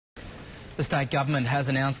The state government has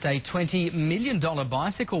announced a $20 million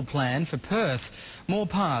bicycle plan for Perth. More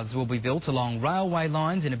paths will be built along railway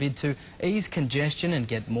lines in a bid to ease congestion and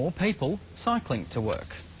get more people cycling to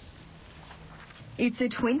work. It's a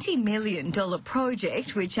 $20 million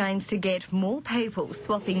project which aims to get more people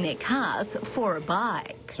swapping their cars for a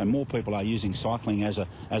bike. So more people are using cycling as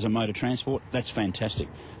a mode of transport. That's fantastic.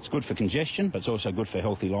 It's good for congestion, but it's also good for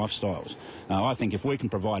healthy lifestyles. I think if we can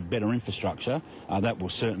provide better infrastructure, that will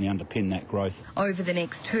certainly underpin that growth. Over the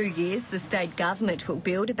next 2 years, the state government will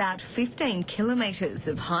build about 15 kilometres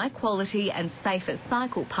of high-quality and safer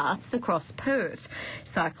cycle paths across Perth.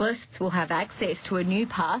 Cyclists will have access to a new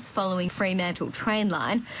path following Fremantle train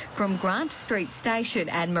line from Grant Street Station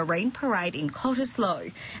and Marine Parade in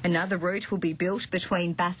Cottesloe. Another route will be built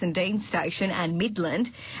between Bassendean Station and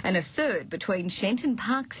Midland, and a third between Shenton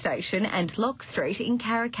Park Station and Lock Street in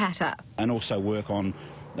Karrakatta. And also work on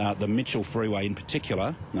the Mitchell Freeway in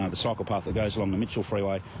particular, the cycle path that goes along the Mitchell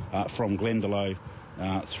Freeway from Glendalough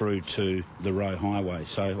through to the Roe Highway,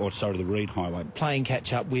 to the Reed Highway. Playing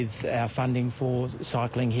catch up with our funding for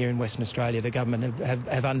cycling here in Western Australia. The government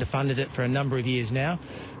have underfunded it for a number of years now,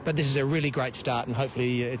 but this is a really great start and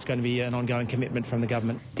hopefully it's going to be an ongoing commitment from the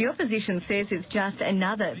government. The opposition says it's just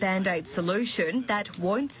another band-aid solution that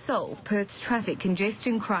won't solve Perth's traffic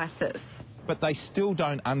congestion crisis. But they still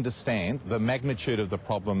don't understand the magnitude of the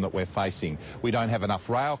problem that we're facing. We don't have enough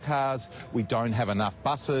rail cars, we don't have enough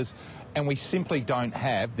buses, and we simply don't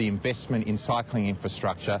have the investment in cycling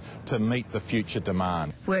infrastructure to meet the future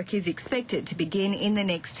demand. Work is expected to begin in the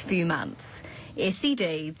next few months. Essie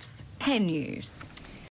Deeves, 10 News.